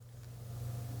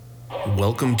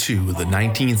Welcome to the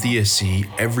 19th ESC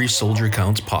Every Soldier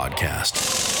Counts podcast.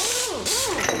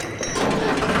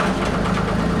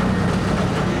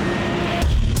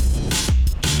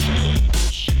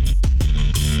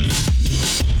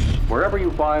 Wherever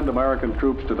you find American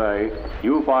troops today,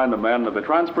 you'll find the men of the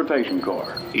Transportation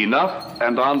Corps. Enough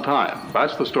and on time.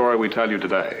 That's the story we tell you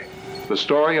today. The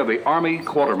story of the Army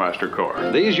Quartermaster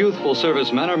Corps. These youthful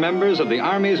servicemen are members of the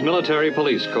Army's Military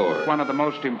Police Corps. One of the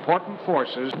most important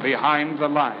forces behind the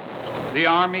lines, the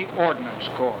Army Ordnance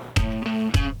Corps.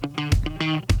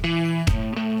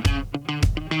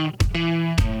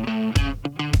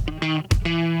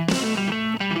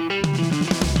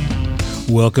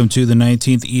 Welcome to the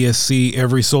 19th ESC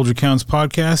Every Soldier Counts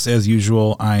podcast. As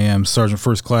usual, I am Sergeant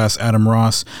First Class Adam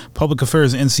Ross, Public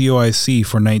Affairs NCOIC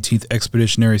for 19th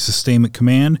Expeditionary Sustainment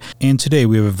Command. And today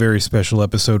we have a very special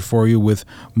episode for you with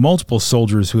multiple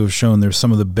soldiers who have shown they're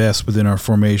some of the best within our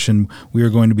formation. We are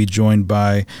going to be joined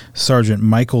by Sergeant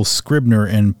Michael Scribner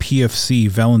and PFC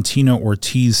Valentina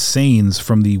Ortiz Sains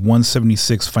from the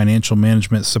 176 Financial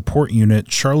Management Support Unit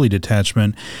Charlie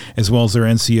Detachment, as well as their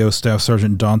NCO Staff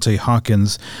Sergeant Dante Hawkins.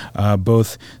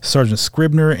 Both Sergeant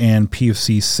Scribner and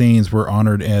PFC Sains were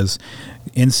honored as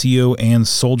NCO and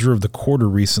Soldier of the Quarter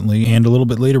recently, and a little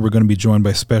bit later we're going to be joined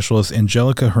by Specialist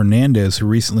Angelica Hernandez, who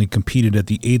recently competed at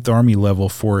the 8th Army level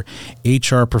for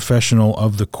HR Professional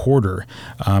of the Quarter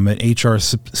at HR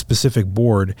Specific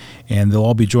Board, and they'll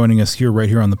all be joining us right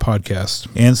here on the podcast.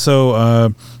 And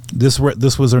so this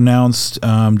was announced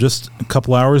just a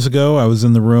couple hours ago. I was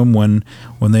in the room when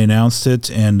they announced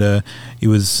it, and it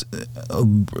was a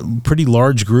pretty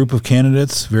large group of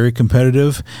candidates, very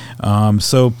competitive.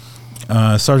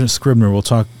 Sergeant Scribner, we'll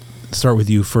start with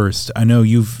you first. I know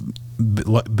you've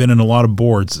been in a lot of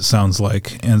boards, it sounds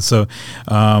like, and so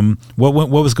what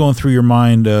was going through your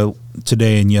mind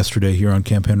today and yesterday here on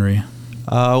Camp Henry?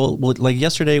 Well, like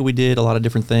yesterday, we did a lot of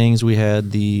different things. We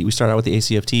started out with the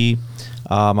ACFT.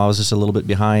 I was just a little bit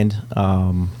behind.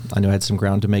 I knew I had some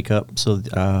ground to make up. So,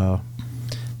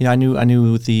 I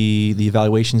knew the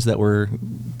evaluations that were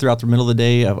throughout the middle of the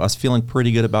day. I was feeling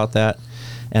pretty good about that.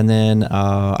 And then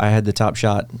I had the top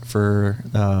shot for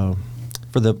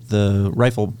the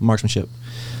rifle marksmanship.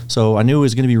 So I knew it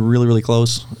was going to be really, really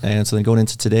close. And so then going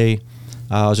into today,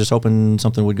 I was just hoping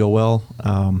something would go well.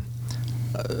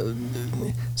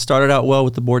 Started out well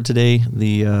with the board today.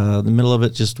 The middle of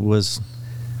it just was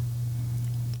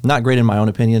not great in my own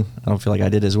opinion. I don't feel like I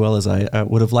did as well as I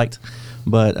would have liked,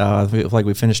 but I feel like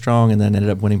we finished strong and then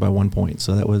ended up winning by 1 point.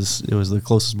 So it was the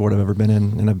closest board I've ever been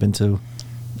in, and I've been to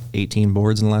 18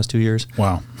 boards in the last 2 years.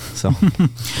 Wow. So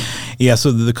yeah,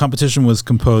 so the competition was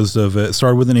composed of, it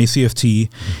started with an ACFT,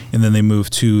 and then they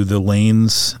moved to the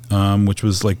lanes, which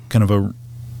was like kind of a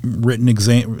written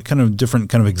exam, kind of different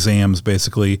kind of exams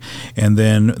basically, and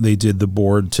then they did the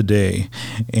board today.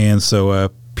 And so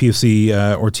PFC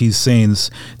Ortiz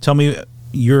Sains, tell me,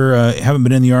 you haven't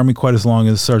been in the Army quite as long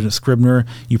as Sergeant Scribner.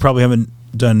 You probably haven't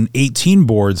done 18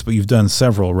 boards, but you've done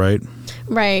several, right?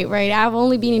 Right. I've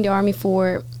only been in the Army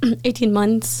for 18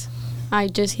 months. I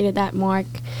just hit that mark,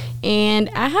 and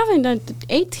I haven't done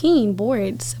 18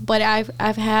 boards, but I've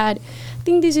had, I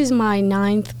think this is my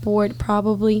 9th board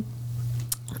probably.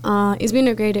 It's been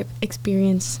a great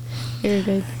experience. Very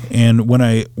good. And when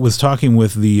I was talking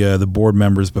with the board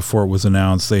members before it was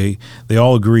announced, they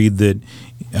all agreed that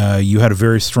you had a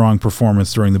very strong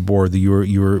performance during the board. That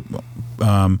you were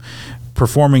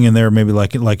performing in there maybe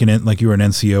like you were an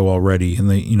NCO already,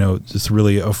 and it's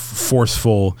really a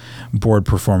forceful board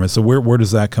performance. So where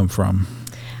does that come from?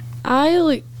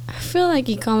 I feel like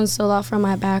it comes a lot from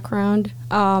my background.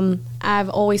 I've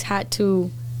always had to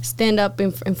stand up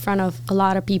in front of a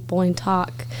lot of people and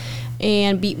talk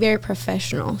and be very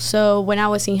professional. So when I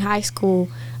was in high school,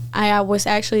 I was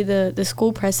actually the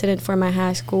school president for my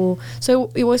high school.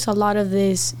 So it was a lot of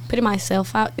this, putting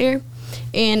myself out there.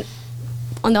 And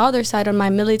on the other side, on my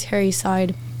military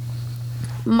side,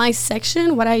 my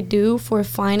section, what I do for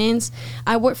finance,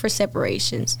 I work for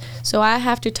separations. So I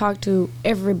have to talk to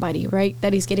everybody, right,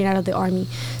 that is getting out of the Army.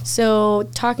 So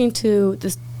talking to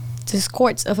the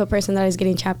courts of a person that is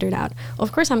getting chaptered out,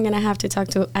 of course I'm going to have to talk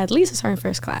to at least a Sergeant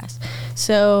First Class.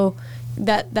 So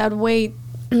that way,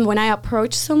 when I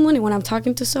approach someone and when I'm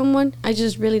talking to someone, I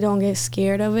just really don't get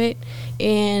scared of it.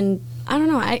 And I don't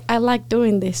know, I like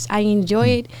doing this. I enjoy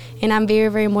it, and I'm very,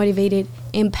 very motivated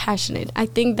and passionate. I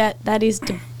think that is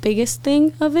the biggest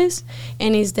thing of this,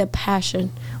 and is the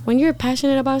passion. When you're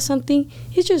passionate about something,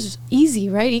 it's just easy,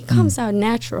 right? It comes out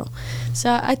natural.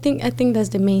 So I think that's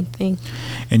the main thing.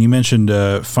 And you mentioned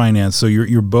finance. So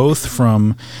you're both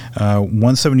from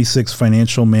 176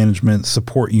 Financial Management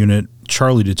Support Unit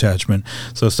Charlie Detachment.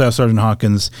 So Staff Sergeant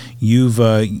Hawkins, you're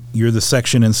the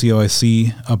section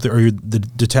NCOIC up there, or you're the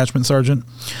detachment sergeant.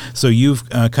 So you've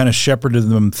kind of shepherded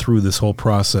them through this whole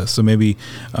process. So maybe,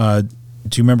 do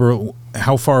you remember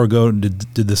how far ago did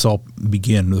this all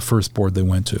begin, the first board they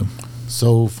went to?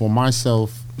 So for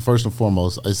myself, first and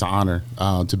foremost, it's an honor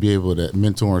to be able to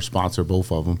mentor and sponsor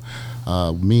both of them.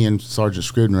 Me and Sergeant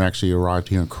Scribner actually arrived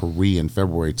here in Korea in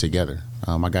February together.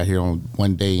 I got here on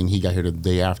one day and he got here the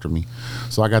day after me.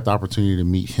 So I got the opportunity to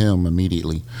meet him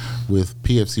immediately. With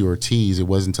PFC Ortiz, it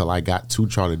wasn't until I got to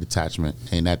Charlie Detachment,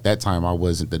 and at that time I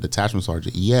wasn't the detachment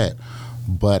sergeant yet,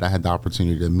 but I had the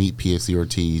opportunity to meet PFC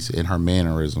Ortiz and her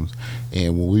mannerisms.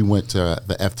 And when we went to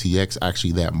the FTX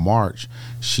actually that March,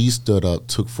 she stood up,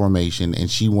 took formation,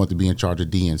 and she wanted to be in charge of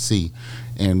DNC.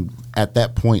 And at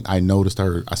that point, I noticed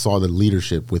her, I saw the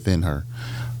leadership within her.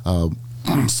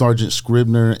 Sergeant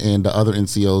Scribner and the other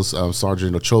NCOs,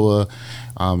 Sergeant Ochoa,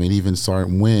 and even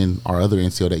Sergeant Wynn, our other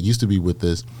NCO that used to be with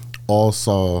us, all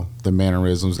saw the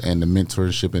mannerisms and the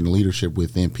mentorship and leadership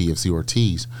within PFC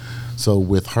Ortiz. So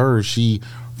with her, she,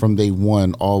 from day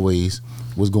one, always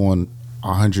was going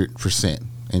 100%,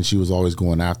 and she was always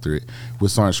going after it.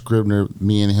 With Sergeant Scribner,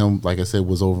 me and him, like I said,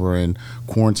 was over in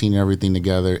quarantine and everything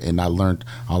together, and I learned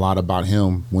a lot about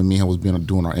him when me and him was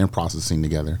doing our in-processing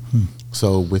together.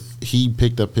 So he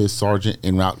picked up his sergeant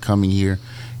en route coming here,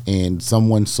 and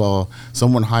someone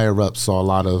higher up saw a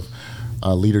lot of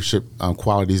leadership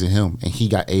qualities in him, and he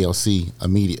got ALC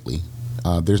immediately.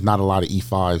 There's not a lot of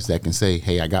E5s that can say,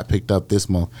 hey, I got picked up this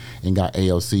month and got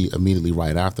ALC immediately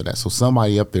right after that. So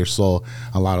somebody up there saw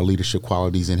a lot of leadership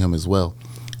qualities in him as well.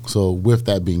 So with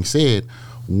that being said,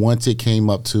 once it came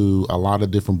up to a lot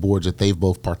of different boards that they've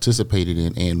both participated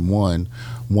in, and one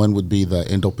would be the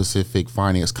Indo-Pacific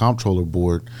Finance Comptroller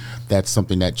Board. That's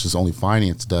something that just only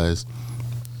finance does.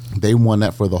 They won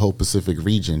that for the whole Pacific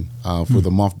region, for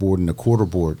the month board and the quarter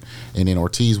board. And then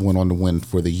Ortiz went on to win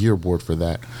for the year board for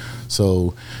that.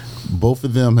 So both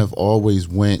of them have always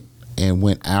went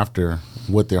after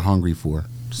what they're hungry for.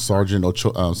 Sergeant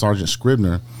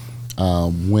Scribner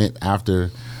went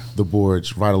after the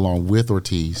boards right along with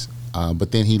Ortiz,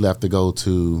 but then he left to go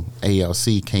to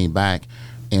ALC, came back,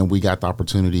 and we got the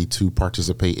opportunity to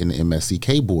participate in the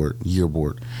MSCK board, year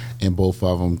board, and both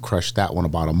of them crushed that one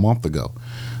about a month ago.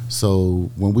 So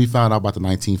when we found out about the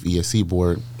 19th ESC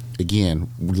board, again,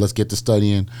 let's get to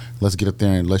studying, let's get up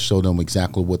there and let's show them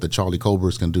exactly what the Charlie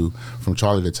Cobras can do from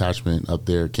Charlie Detachment up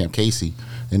there at Camp Casey.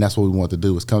 And that's what we want to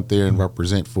do, is come up there and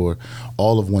represent for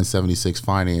all of 176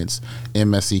 Finance,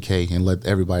 MSCK, and let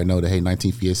everybody know that, hey,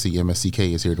 19th ESC,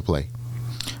 MSCK is here to play.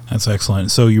 That's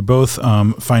excellent. So you're both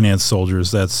finance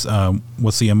soldiers. That's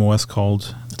what's the MOS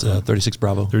called? It's 36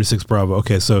 Bravo. 36 Bravo.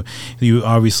 Okay, so you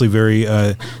obviously very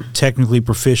technically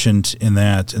proficient in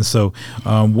that. And so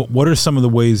what are some of the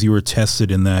ways you were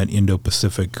tested in that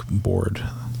Indo-Pacific board?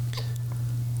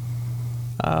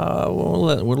 We'll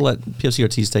let PFC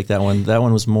Ortiz take that one. That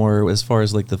one was more, as far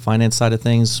as like the finance side of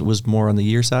things, was more on the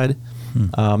year side.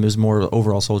 It was more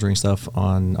overall soldiering stuff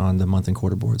on the month and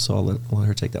quarter board. So I'll let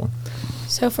her take that one.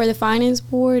 So for the finance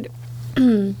board,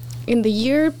 in the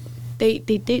year, they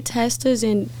did test us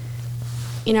in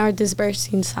our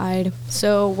disbursing side.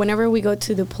 So whenever we go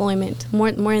to deployment, more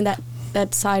in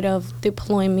that side of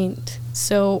deployment.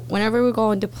 So whenever we go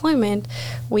on deployment,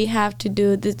 we have to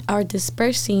do our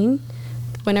disbursing.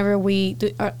 Whenever we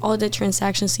do all the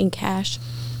transactions in cash,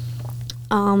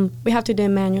 we have to do it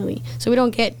manually. So we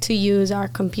don't get to use our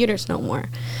computers no more,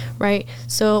 right?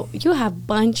 So you have a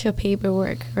bunch of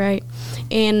paperwork, right?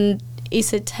 And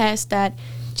it's a test that,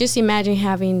 just imagine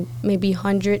having maybe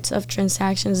hundreds of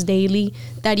transactions daily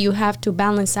that you have to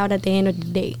balance out at the end of the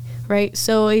day, right?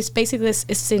 So it's basically a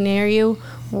scenario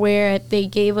where they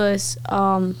gave us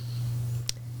all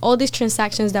these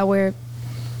transactions that were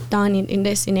done in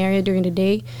this scenario during the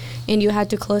day, and you had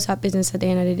to close out business at the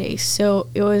end of the day. So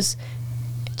it was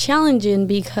challenging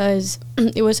because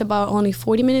it was about only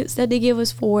 40 minutes that they gave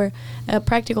us for a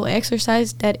practical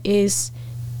exercise that is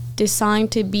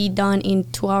designed to be done in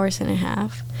 2.5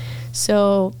 hours.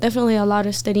 So definitely a lot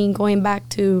of studying, going back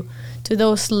to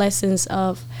those lessons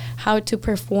of how to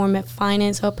perform at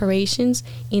finance operations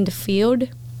in the field,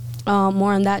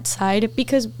 more on that side,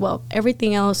 because, well,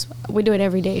 everything else, we do it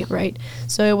every day, right?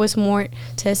 So it was more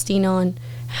testing on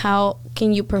how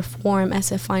can you perform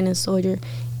as a finance soldier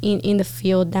in the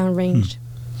field downrange.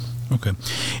 Okay.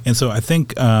 And so I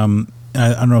think,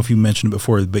 I don't know if you mentioned it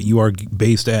before, but you are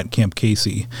based at Camp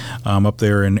Casey up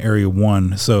there in Area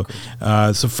 1. So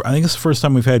I think it's the first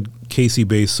time we've had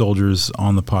Casey-based soldiers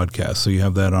on the podcast, so you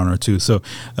have that honor too. So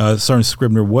Sergeant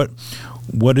Scribner,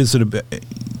 What is it about?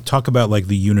 Talk about like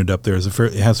the unit up there.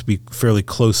 It has to be fairly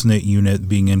close-knit unit,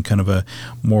 being in kind of a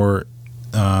more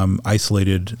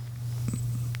isolated,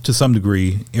 to some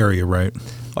degree, area, right?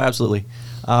 Oh, absolutely.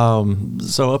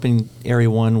 So up in Area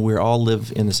 1, we all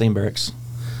live in the same barracks.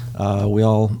 We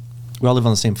all live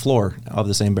on the same floor of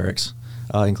the same barracks,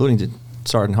 including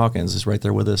Sergeant Hawkins is right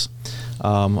there with us.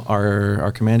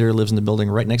 Our commander lives in the building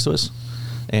right next to us,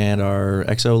 and our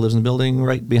XO lives in the building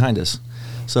right behind us.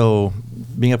 So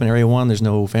being up in Area 1, there's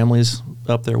no families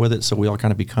up there with it, so we all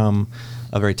kind of become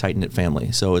a very tight-knit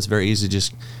family. So it's very easy to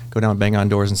just go down, bang on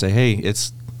doors, and say, hey,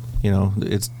 it's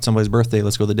somebody's birthday,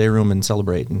 let's go to the day room and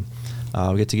celebrate. And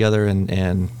we get together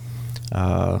and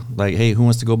like, hey, who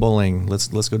wants to go bowling? Let's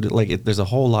go do, like, there's a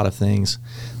whole lot of things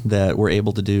that we're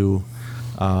able to do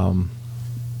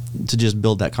to just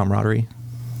build that camaraderie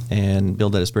and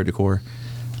build that esprit de corps,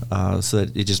 so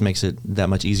that it just makes it that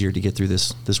much easier to get through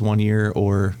this 1 year.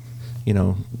 Or,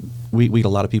 we get a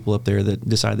lot of people up there that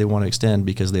decide they want to extend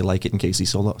because they like it in KC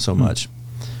so much.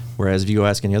 Whereas if you go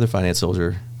ask any other finance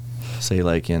soldier, say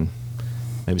like in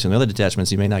maybe some other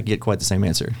detachments, you may not get quite the same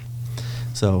answer.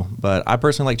 So, but I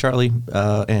personally like Charlie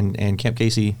and Camp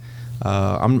Casey.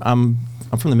 I'm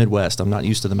from the Midwest. I'm not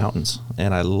used to the mountains,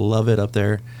 and I love it up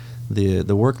there. The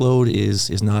workload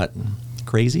is not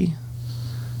crazy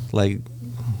like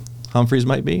Humphreys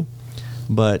might be,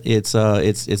 but it's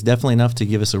definitely enough to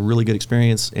give us a really good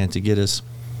experience and to get us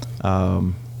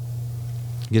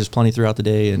plenty throughout the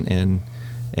day and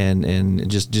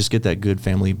just get that good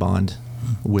family bond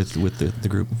with the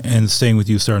group. And staying with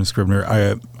you, Sergeant Scribner,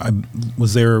 I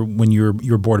was there when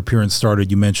your board appearance started.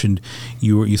 You mentioned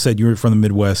you said you were from the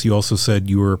Midwest. You also said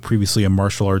you were previously a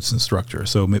martial arts instructor.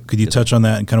 So could you touch on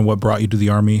that and kind of what brought you to the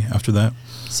Army after that?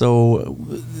 So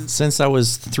since I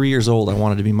was 3 years old, I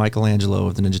wanted to be Michelangelo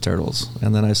of the Ninja Turtles.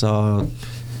 And then I saw,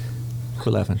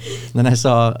 quit laughing. Then I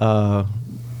saw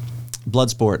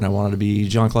Bloodsport, and I wanted to be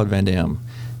Jean-Claude Van Damme.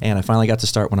 And I finally got to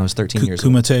start when I was 13 years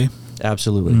old. Kumite?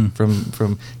 Absolutely.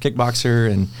 From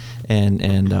kickboxer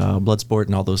and Bloodsport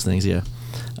and all those things, yeah.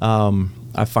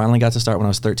 I finally got to start when I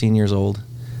was 13 years old,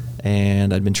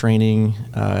 and I'd been training.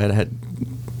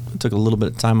 Took a little bit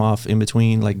of time off in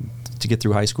between, like to get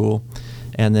through high school.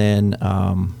 And then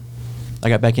I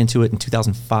got back into it in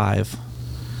 2005.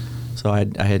 So I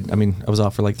was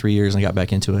off for like 3 years, and I got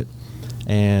back into it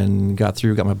and got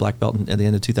my black belt at the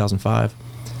end of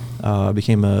 2005.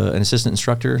 Became an assistant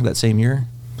instructor that same year.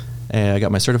 I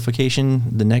got my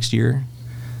certification the next year,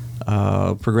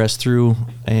 progressed through,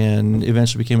 and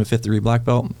eventually became a 5th degree black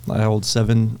belt. I hold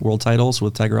 7 world titles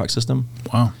with Tiger Rock System.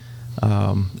 Wow.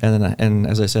 And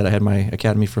as I said, I had my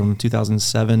academy from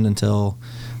 2007 until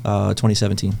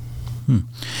 2017.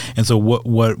 And so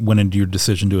what went into your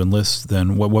decision to enlist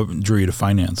then? What drew you to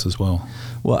finance as well?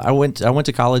 Well, I went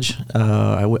to college.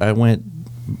 I went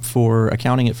for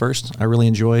accounting at first. I really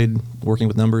enjoyed working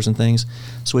with numbers and things.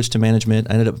 Switched to management.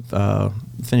 I ended up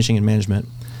finishing in management.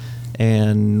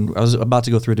 And I was about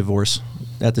to go through a divorce.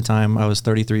 At the time, I was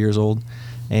 33 years old,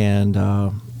 and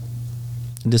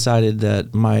decided that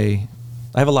I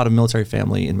have a lot of military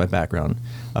family in my background.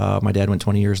 My dad went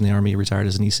 20 years in the Army, retired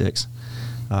as an E6.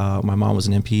 My mom was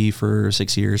an MP for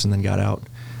 6 years and then got out.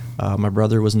 My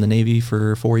brother was in the Navy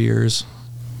for 4 years.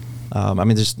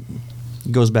 This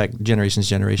goes back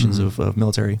generations of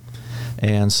military.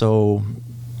 And so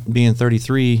being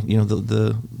 33,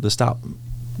 the stop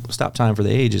time for the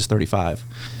age is 35.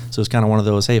 So it's kind of one of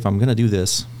those, hey, if I'm going to do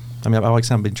this, I've always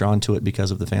kind of been drawn to it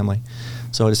because of the family.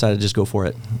 So I decided to just go for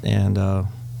it. And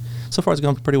so far it's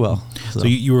going pretty well. So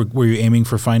were you aiming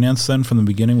for finance then from the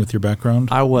beginning with your background?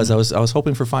 I was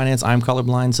hoping for finance. I'm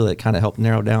colorblind, so that kind of helped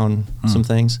narrow down some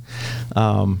things.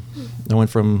 I went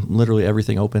from literally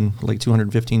everything open, like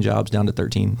 215 jobs, down to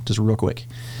 13, just real quick.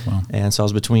 Wow. And so I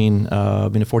was between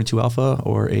being a 42 Alpha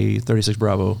or a 36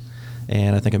 Bravo,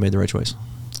 and I think I made the right choice.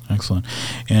 Excellent.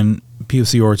 And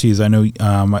PFC Ortiz, I know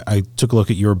I took a look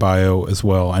at your bio as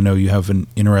well. I know you have an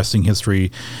interesting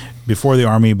history before the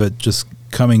Army, but just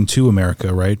coming to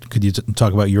America, right? Could you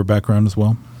talk about your background as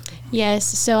well? Yes.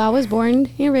 So I was born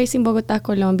and raised in Bogota,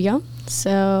 Colombia.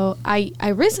 So I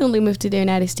recently moved to the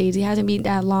United States. It hasn't been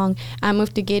that long. I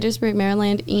moved to Gaithersburg,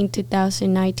 Maryland in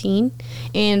 2019,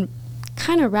 and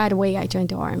kind of right away I joined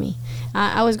the Army.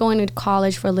 I was going to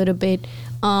college for a little bit.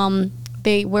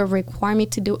 They were requiring me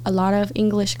to do a lot of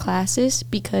English classes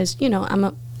because,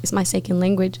 it's my second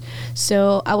language.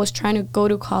 So I was trying to go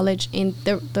to college, and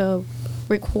the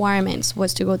requirements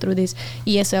was to go through these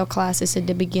ESL classes at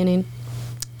the beginning.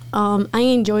 I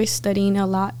enjoy studying a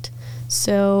lot.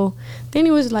 So then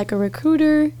it was like a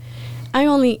recruiter. I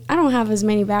don't have as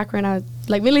many background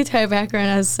like military background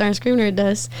as Sergeant Scrivener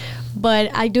does, but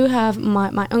I do have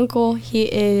my uncle.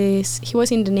 He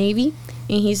was in the Navy,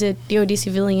 and he's a DoD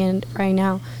civilian right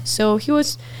now. So he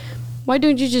was, why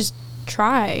don't you just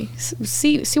try,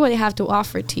 see what they have to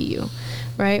offer to you,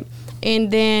 right?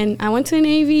 And then I went to the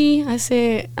Navy. I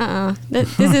said,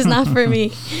 this is not for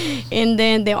me. And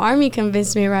then the Army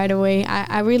convinced me right away.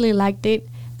 I really liked it.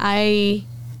 I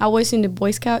was in the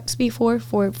Boy Scouts before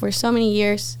for so many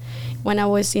years. When I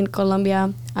was in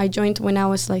Colombia, I joined when I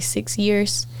was like 6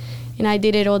 years, and I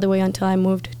did it all the way until I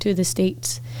moved to the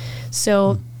States.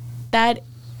 So that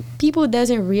people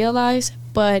doesn't realize,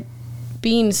 but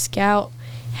being a scout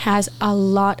has a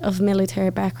lot of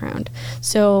military background.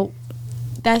 So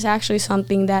that's actually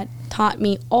something that taught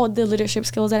me all the leadership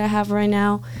skills that I have right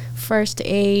now. First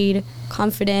aid,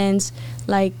 confidence,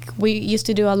 like we used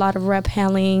to do a lot of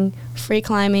rappelling, free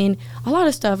climbing, a lot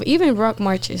of stuff, even rock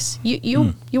marches.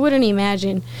 You wouldn't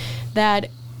imagine that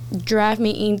drive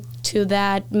me into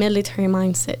that military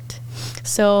mindset.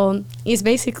 So it's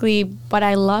basically what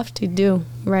I love to do,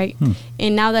 right?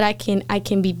 And now that I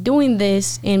can be doing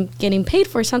this and getting paid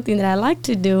for something that I like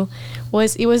to do,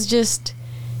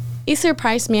 it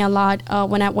surprised me a lot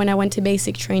when I went to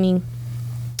basic training,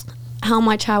 how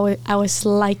much I was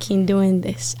liking doing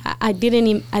this. I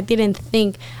didn't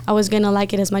think I was gonna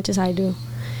like it as much as I do.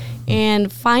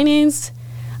 And finance,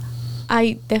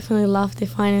 I definitely love the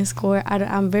finance corps.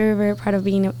 I'm very, very proud of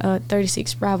being a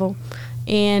 36 Bravo,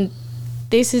 and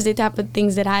this is the type of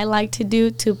things that I like to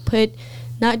do, to put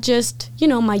not just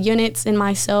my units and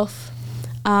myself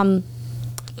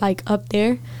like up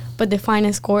there, but the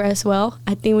finance corps as well.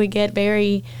 I think we get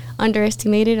very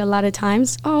underestimated a lot of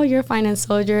times. Oh, you're a finance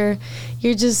soldier.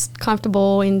 You're just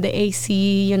comfortable in the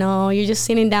AC, you're just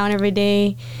sitting down every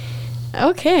day.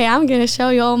 Okay, I'm going to show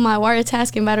you all my warrior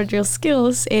task and battle drill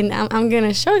skills, and I'm going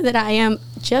to show you that I am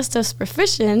just as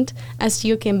proficient as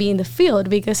you can be in the field,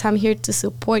 because I'm here to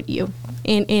support you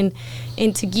and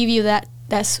to give you that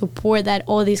support that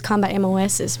all these combat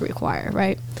MOSs require,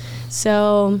 right?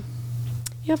 So,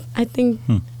 yep, I think...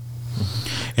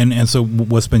 And so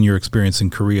what's been your experience in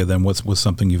Korea then? What's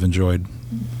something you've enjoyed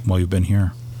while you've been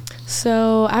here?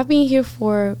 So I've been here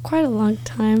for quite a long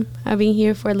time. I've been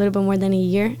here for a little bit more than a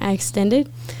year. I extended.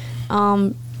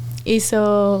 It's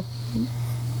a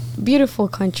beautiful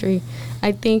country.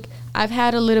 I think I've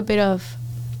had a little bit of,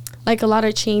 like, a lot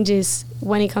of changes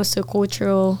when it comes to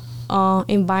cultural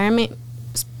environment,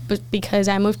 because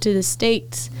I moved to the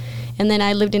States. And then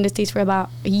I lived in the States for about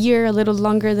a year, a little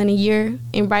longer than a year.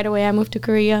 And right away I moved to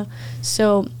Korea.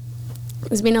 So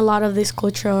there's been a lot of this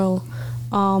cultural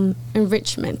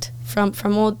enrichment from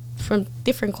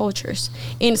different cultures.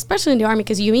 And especially in the Army,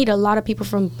 because you meet a lot of people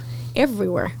from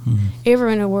everywhere,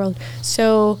 everywhere in the world.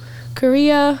 So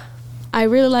Korea, I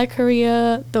really like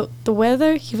Korea. The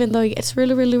weather, even though it gets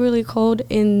really, really, really cold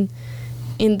in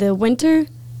the winter,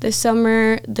 the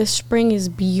summer, the spring is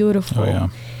beautiful. Oh, yeah.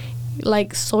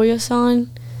 Like Soyosan,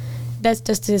 that's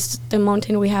just the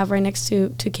mountain we have right next to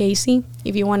Casey.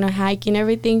 If you want to hike and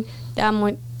everything,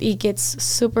 it gets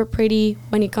super pretty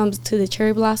when it comes to the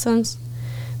cherry blossoms.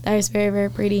 That is very,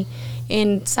 very pretty.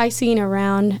 And sightseeing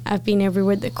around, I've been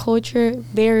everywhere. The culture,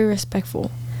 very respectful.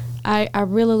 I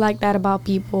really like that about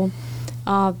people.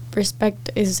 Respect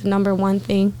is the number one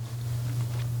thing.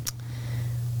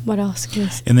 What else can I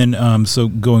say? And then, so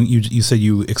going, you said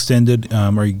you extended.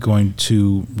 Are you going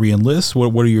to re-enlist?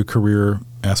 What are your career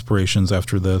aspirations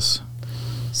after this?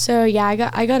 So yeah, I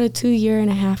got a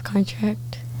 2.5-year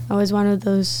contract. I was one of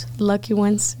those lucky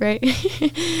ones, right? To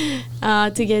get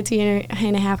a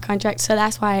 2.5-year contract. So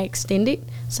that's why I extended.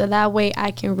 So that way I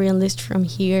can re-enlist from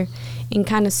here and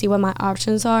kind of see what my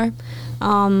options are.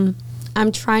 I'm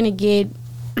trying to get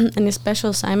a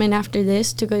special assignment after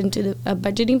this to go into a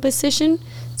budgeting position,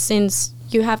 since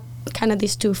you have kind of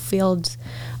these two fields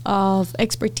of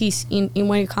expertise in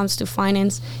when it comes to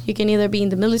finance. You can either be in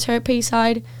the military pay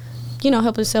side,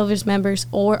 helping service members,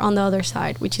 or on the other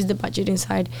side, which is the budgeting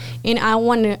side. And I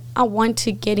want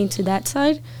to get into that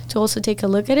side to also take a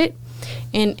look at it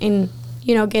and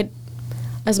get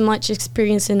as much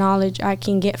experience and knowledge I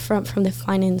can get from the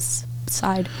finance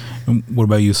side. And what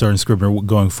about you, Sergeant Scrivener?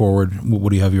 Going forward, what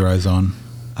do you have your eyes on?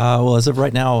 Well, as of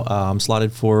right now, I'm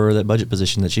slotted for that budget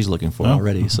position that she's looking for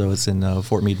already. So it's in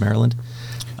Fort Meade, Maryland.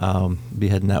 Be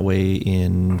heading that way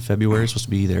in February. Supposed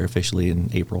to be there officially in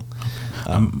April.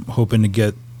 I'm hoping to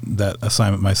get that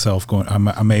assignment myself.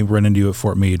 I may run into you at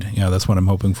Fort Meade. Yeah, that's what I'm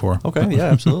hoping for. Okay, yeah,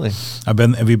 absolutely.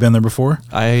 Have you been there before?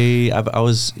 I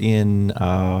was in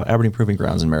Aberdeen Proving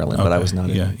Grounds in Maryland, but I was not.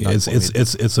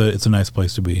 It's a nice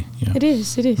place to be. Yeah. It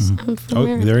is. I'm from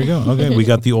Maryland. There you go. Okay, we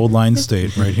got the old line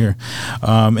state right here,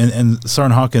 and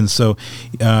Sergeant Hawkins. So.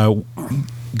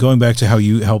 Going back to how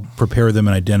you helped prepare them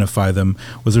and identify them,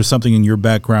 was there something in your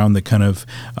background that kind of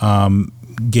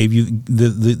gave you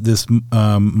this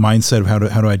mindset of how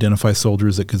to identify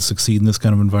soldiers that could succeed in this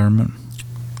kind of environment?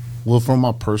 Well, from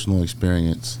my personal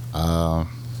experience, I've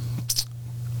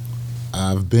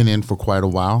been in for quite a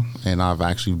while, and I've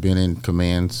actually been in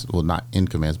commands, well, not in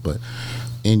commands, but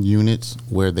in units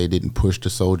where they didn't push the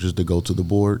soldiers to go to the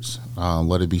boards,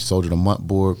 let it be soldier to month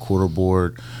board, quarter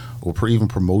board, or even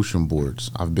promotion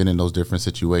boards. I've been in those different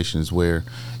situations where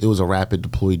it was a rapid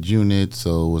deployed unit,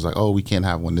 so it was like, oh, we can't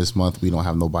have one this month. We don't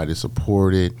have nobody to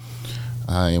support it.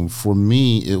 And for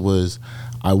me, it was,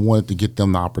 I wanted to get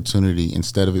them the opportunity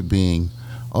instead of it being,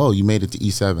 oh, you made it to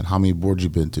E7. How many boards you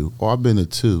been to? Oh, I've been to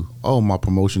 2. Oh, my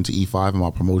promotion to E5 and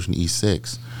my promotion to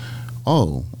E6.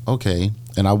 Oh, okay.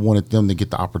 And I wanted them to get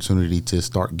the opportunity to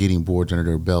start getting boards under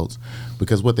their belts,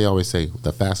 because what they always say,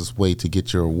 the fastest way to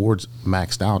get your awards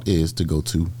maxed out is to go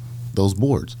to those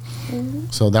boards. Mm-hmm.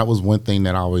 So that was one thing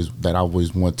that I always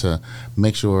want to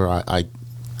make sure I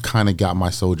kind of got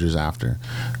my soldiers after.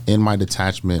 In my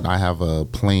detachment, I have a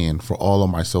plan for all of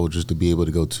my soldiers to be able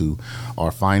to go to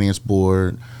our finance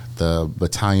board, the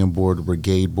battalion board, the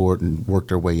brigade board, and work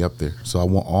their way up there. So I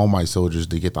want all my soldiers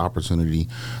to get the opportunity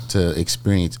to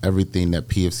experience everything that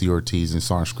PFC Ortiz and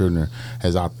Sergeant Scribner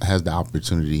has the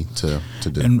opportunity to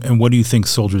do. And what do you think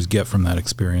soldiers get from that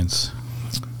experience?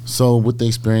 So with the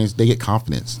experience, they get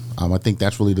confidence. I think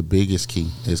that's really the biggest key,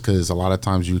 is because a lot of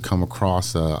times you come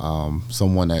across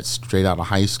someone that's straight out of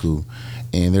high school,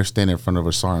 and they're standing in front of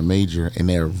a sergeant major, and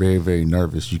they're very, very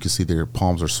nervous. You can see their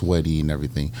palms are sweaty and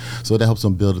everything. So that helps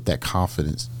them build up that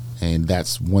confidence. And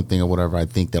that's one thing or whatever I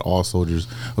think that all soldiers,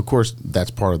 of course,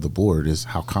 that's part of the board, is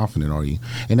how confident are you?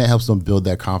 And that helps them build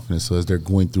that confidence. So as they're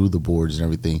going through the boards and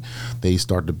everything, they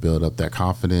start to build up that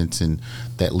confidence and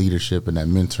that leadership and that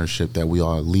mentorship that we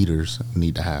all leaders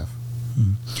need to have.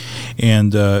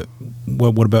 And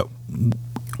what about,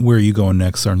 where are you going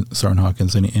next, Sergeant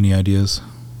Hawkins? Any ideas?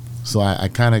 So I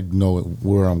kind of know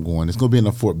where I'm going. It's going to be in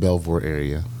the Fort Belvoir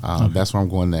area. That's where I'm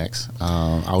going next.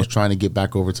 I was trying to get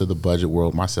back over to the budget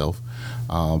world myself.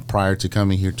 Prior to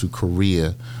coming here to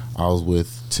Korea, I was with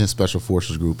 10th Special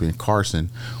Forces Group in Carson,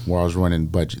 where I was running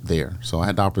budget there. So I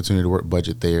had the opportunity to work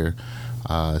budget there,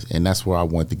 and that's where I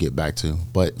wanted to get back to.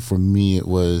 But for me, it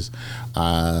was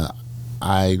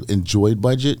I enjoyed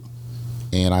budget,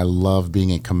 and I love being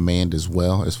in command as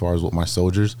well, as far as with my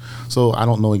soldiers. So I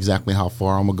don't know exactly how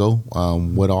far I'm going to go,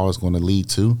 what all is going to lead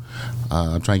to.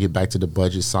 I'm trying to get back to the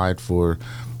budget side for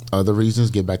other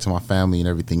reasons, get back to my family and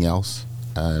everything else.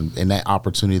 And that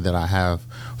opportunity that I have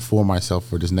for myself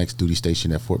for this next duty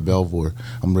station at Fort Belvoir,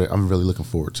 I'm really looking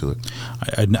forward to it.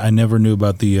 I never knew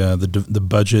about the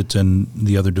budget and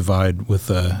the other divide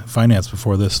with finance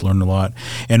before this. Learned a lot.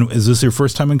 And is this your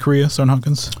first time in Korea, Sergeant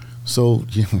Hawkins? So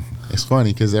it's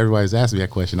funny because everybody's asking me that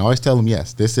question. I always tell them,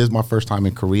 yes, this is my first time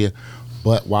in Korea.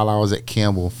 But while I was at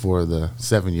Campbell for the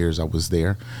 7 years I was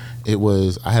there,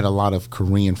 I had a lot of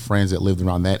Korean friends that lived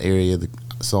around that area.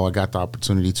 So I got the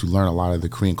opportunity to learn a lot of the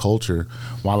Korean culture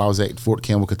while I was at Fort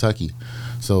Campbell, Kentucky.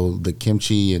 So the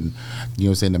kimchi and,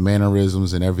 the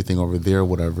mannerisms and everything over there,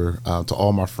 whatever, to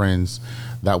all my friends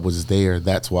that was there,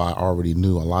 that's why I already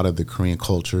knew a lot of the Korean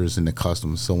cultures and the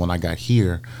customs. So when I got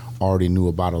here, I already knew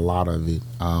about a lot of it,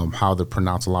 how to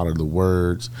pronounce a lot of the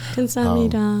words.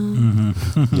 Kamsahamnida.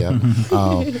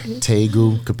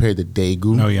 Taegu compared to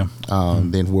Daegu. Oh, yeah.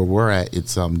 Then where we're at,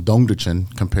 it's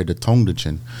Dongducheon compared to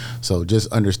Tongducheon. So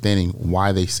just understanding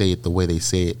why they say it the way they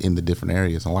say it in the different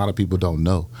areas. A lot of people don't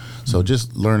know. So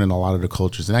just learning a lot of the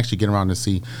cultures and actually getting around to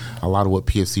see a lot of what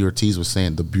PFC Ortiz was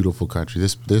saying, the beautiful country.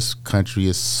 This country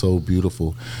is so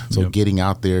beautiful. So getting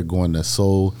out there, going to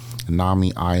Seoul,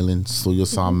 Nami Island,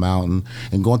 Soyosan Mountain,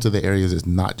 and going to the areas that's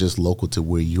not just local to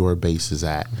where your base is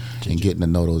at, and getting to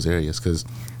know those areas, because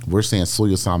we're saying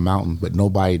Soyosan Mountain, but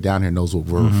nobody down here knows what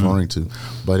we're referring to.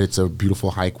 But it's a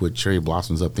beautiful hike with cherry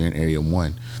blossoms up there in Area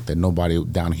 1 that nobody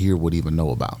down here would even know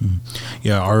about.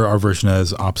 Yeah, our version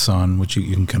is Opsan, which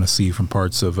you can kind of see from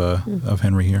parts of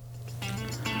Henry here.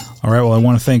 All right, well, I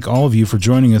want to thank all of you for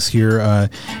joining us here.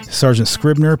 Sergeant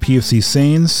Scribner, PFC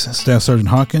Sains, Staff Sergeant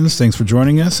Hawkins, thanks for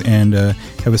joining us, and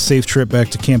have a safe trip back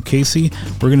to Camp Casey.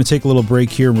 We're going to take a little break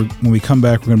here. When we come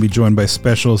back, we're going to be joined by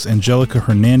Specialist Angelica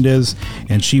Hernandez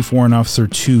and Chief Warrant Officer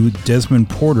 2 Desmond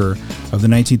Porter of the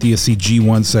 19th ESC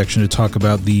G1 section to talk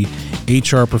about the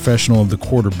HR Professional of the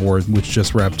Quarter Board, which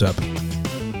just wrapped up.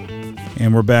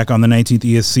 And we're back on the 19th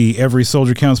ESC Every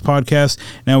Soldier Counts podcast.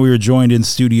 Now we are joined in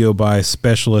studio by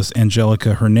Specialist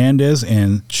Angelica Hernandez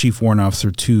and Chief Warrant Officer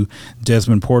 2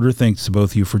 Desmond Porter. Thanks to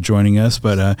both of you for joining us.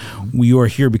 But we are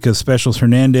here because Specialist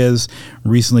Hernandez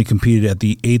recently competed at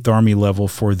the 8th Army level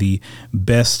for the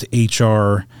Best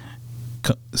HR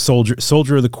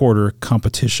Soldier of the Quarter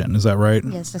competition. Is that right?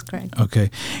 Yes, that's correct. Okay.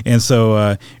 And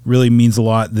so really means a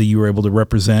lot that you were able to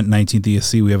represent 19th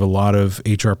ESC. We have a lot of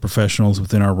HR professionals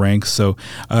within our ranks. So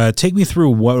take me through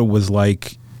what it was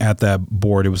like at that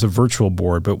board. It was a virtual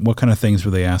board, but what kind of things were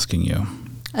they asking you?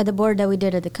 The board that we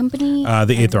did at the company?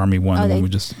 The 8th Army one. The one we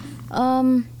just...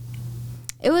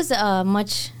 It was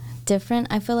much different.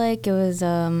 I feel like it was...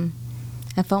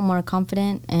 I felt more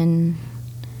confident and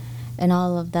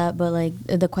all of that, but like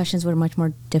the questions were much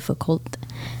more difficult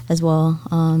as well.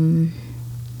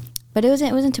 But it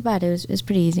wasn't too bad. It was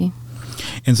pretty easy.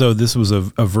 And so this was a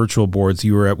virtual board. So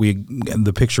you were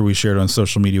the picture we shared on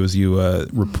social media was you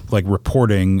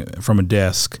reporting from a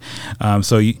desk.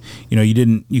 So you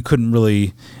couldn't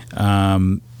really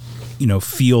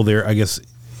feel there. I guess,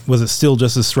 was it still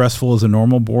just as stressful as a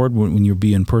normal board when you'd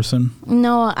be in person?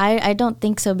 No, I don't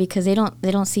think so, because they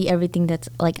don't see everything that's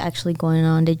like actually going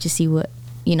on. They just see what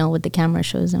the camera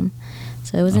shows them.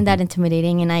 So it wasn't that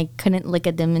intimidating, and I couldn't look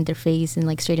at them in their face and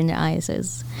like straight in their eyes. So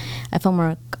I felt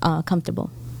more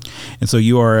comfortable. And so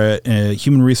you are a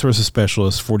human resources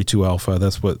specialist, 42 Alpha.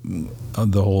 That's what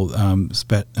the whole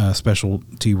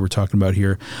specialty we're talking about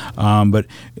here. But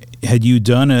had you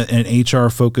done an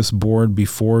HR-focused board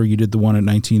before you did the one at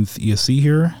 19th ESC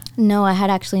here? No, I had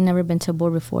actually never been to a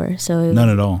board before. So none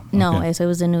at all? No, okay. So it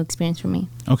was a new experience for me.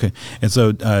 Okay. And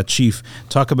so, Chief,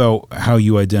 talk about how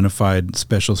you identified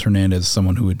Specialist Hernandez as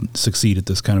someone who would succeed at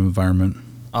this kind of environment.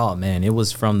 Oh, man, it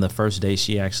was from the first day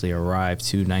she actually arrived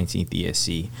to 19th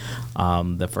ESC.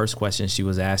 The first question she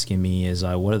was asking me is,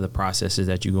 what are the processes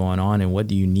that you're going on, and what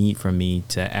do you need from me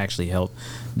to actually help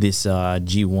this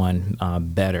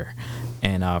G1 better?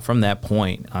 And from that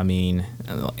point, I mean,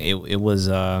 it was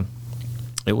a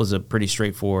pretty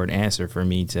straightforward answer for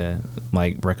me to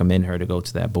recommend her to go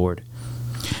to that board.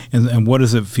 And what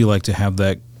does it feel like to have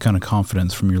that kind of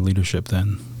confidence from your leadership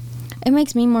then? It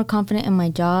makes me more confident in my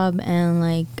job,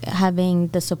 and having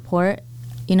the support,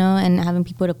 and having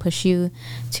people to push you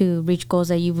to reach goals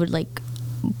that you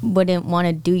wouldn't want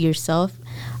to do yourself.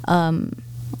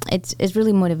 It's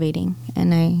really motivating,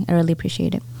 and I really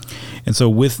appreciate it. And so,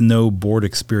 with no board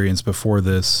experience before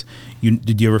this,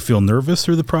 did you ever feel nervous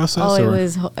through the process? Oh,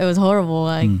 it was horrible.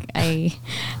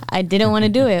 I didn't want to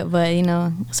do it, but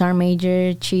Sergeant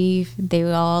Major, Chief, they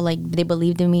were all they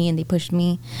believed in me, and they pushed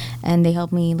me, and they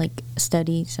helped me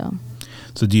study. So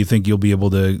do you think you'll be able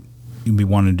to? You'll be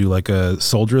wanting to do a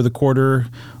Soldier of the Quarter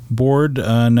board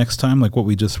next time, like what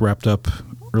we just wrapped up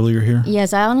earlier here?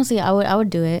 Yes, I would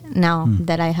do it now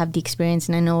that I have the experience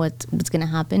and I know what's going to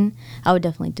happen. I would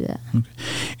definitely do that. Okay.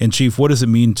 And Chief, what does it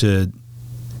mean to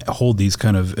hold these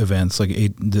kind of events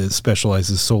that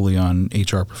specializes solely on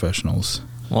HR professionals?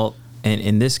 Well, and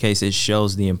in this case, it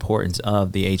shows the importance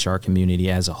of the HR community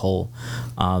as a whole.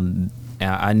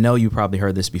 I know you probably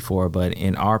heard this before, but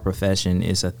in our profession,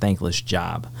 it's a thankless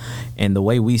job. And the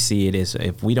way we see it is,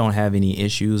 if we don't have any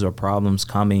issues or problems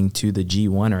coming to the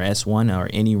G1 or S1 or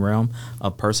any realm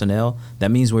of personnel, that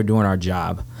means we're doing our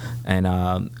job. And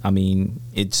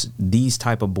it's these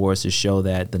type of boards to show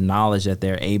that the knowledge that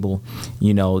they're able,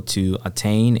 to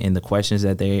attain, and the questions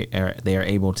that they are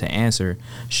able to answer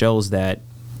shows that,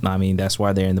 that's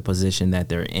why they're in the position that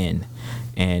they're in.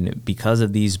 And because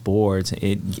of these boards,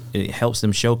 it helps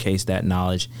them showcase that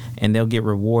knowledge, and they'll get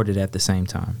rewarded at the same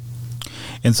time.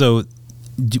 And so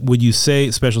would you say,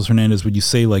 Specialist Hernandez,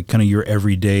 kind of your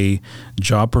everyday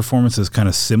job performance is kind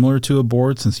of similar to a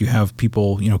board, since you have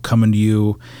people, coming to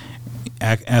you,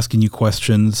 asking you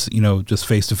questions, just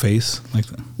face to face like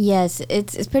that? Yes,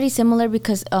 it's pretty similar,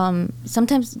 because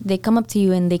sometimes they come up to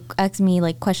you and they ask me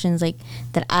questions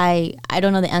that I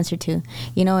don't know the answer to,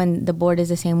 and the board is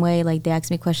the same way. They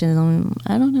ask me questions and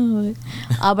I don't know,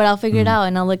 but I'll figure it out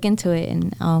and I'll look into it,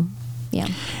 and yeah.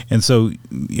 And so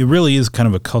it really is kind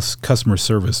of a customer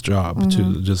service job,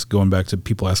 to just going back to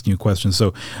people asking you questions.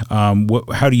 So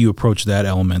how do you approach that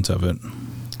element of it?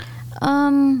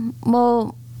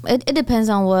 Well, it depends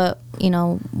on what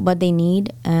they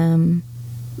need.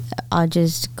 I'll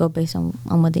just go based on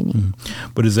what they need.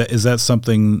 But is that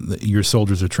something that your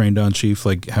soldiers are trained on, Chief?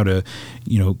 Like how to,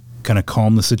 kind of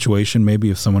calm the situation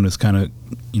maybe if someone is kind of,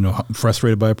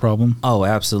 frustrated by a problem? Oh,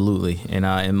 absolutely. And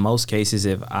in most cases,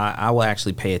 if I will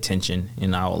actually pay attention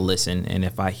and I will listen. And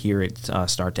if I hear it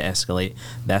start to escalate,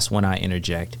 that's when I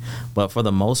interject. But for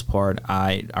the most part,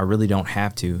 I really don't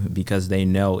have to, because they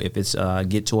know if it's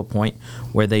get to a point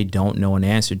where they don't know an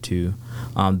answer to,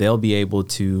 they'll be able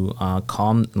to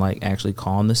calm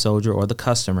the soldier or the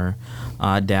customer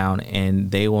down, and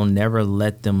they will never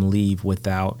let them leave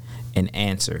without an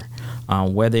answer,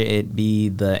 whether it be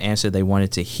the answer they wanted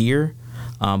to hear,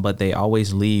 but they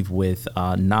always leave with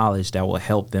knowledge that will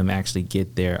help them actually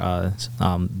get their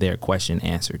question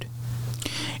answered.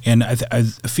 And I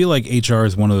feel like HR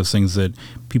is one of those things that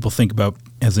people think about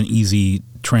as an easy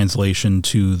translation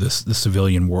to the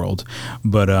civilian world,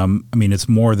 but it's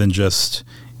more than just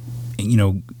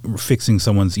fixing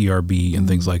someone's ERB and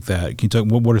things like that. Can you talk?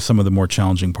 What are some of the more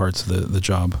challenging parts of the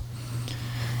job?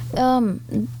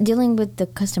 Dealing with the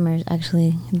customers,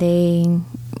 actually, they,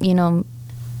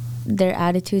 their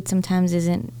attitude sometimes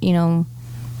isn't,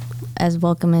 as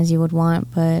welcome as you would want,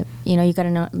 but, you got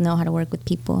to know how to work with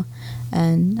people.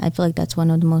 And I feel like that's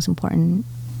one of the most important,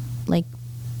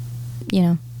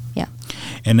 yeah.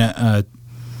 And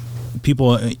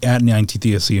people at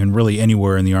 19th ESC and really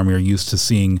anywhere in the Army are used to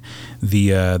seeing the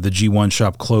G1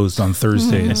 shop closed on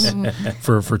Thursdays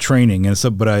for training, and so.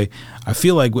 But I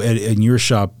feel like in your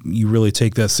shop you really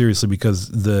take that seriously because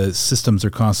the systems are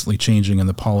constantly changing and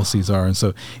the policies are. And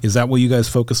so, is that what you guys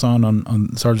focus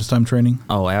on Sergeant's Time training?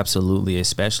 Oh, absolutely,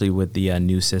 especially with the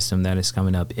new system that is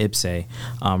coming up, IPSE.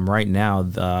 Right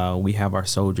now, we have our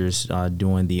soldiers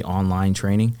doing the online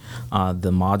training,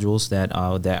 the modules that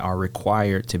are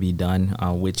required to be done,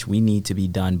 which we need to be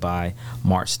done by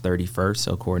March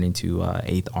 31st, according to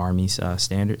 8th Army's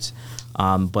standards.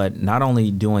 But not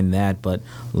only doing that, but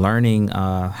learning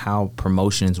how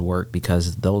promotions work,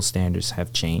 because those standards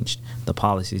have changed. The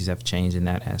policies have changed in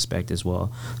that aspect as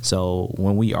well. So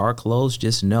when we are closed,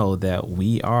 just know that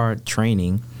we are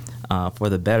training for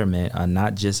the betterment,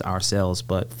 not just ourselves,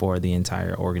 but for the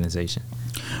entire organization.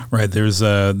 Right. There's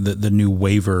the new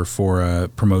waiver for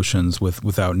promotions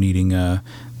without needing the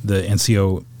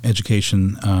NCO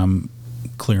education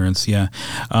clearance. Yeah.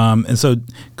 And so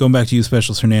going back to you,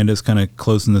 Specialist Hernandez, kind of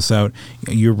closing this out,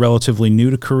 you're relatively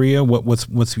new to Korea.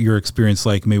 What's your experience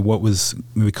like? Maybe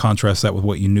contrast that with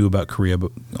what you knew about Korea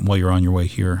but while you're on your way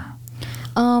here.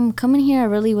 Coming here, I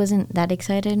really wasn't that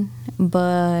excited,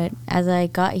 but as I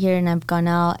got here and I've gone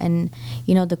out and,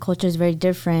 the culture is very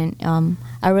different,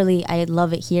 I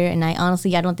love it here, and I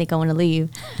don't think I want to leave.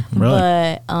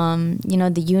 Really? But,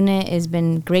 the unit has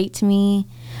been great to me,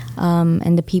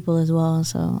 and the people as well,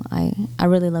 so I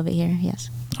really love it here, yes.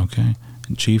 Okay.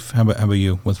 And Chief, how about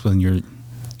you? You've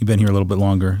been here a little bit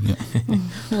longer. Yeah.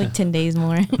 Like 10 days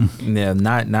more. Yeah,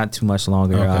 not too much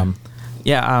longer. Okay.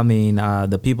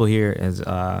 The people here is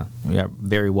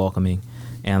very welcoming,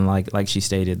 and like she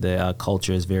stated, the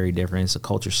culture is very different. It's a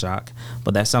culture shock,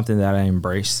 but that's something that I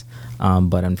embrace.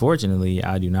 But unfortunately,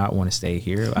 I do not want to stay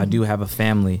here. I do have a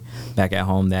family back at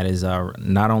home that is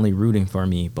not only rooting for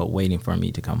me, but waiting for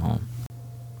me to come home.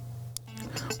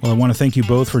 Well, I want to thank you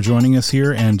both for joining us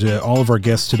here, and all of our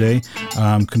guests today.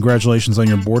 Congratulations on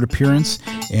your board appearance,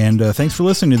 and thanks for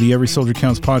listening to the Every Soldier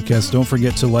Counts podcast. Don't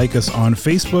forget to like us on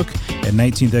Facebook at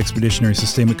 19th Expeditionary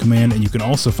Sustainment Command, and you can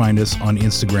also find us on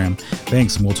Instagram.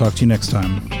 Thanks, and we'll talk to you next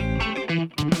time.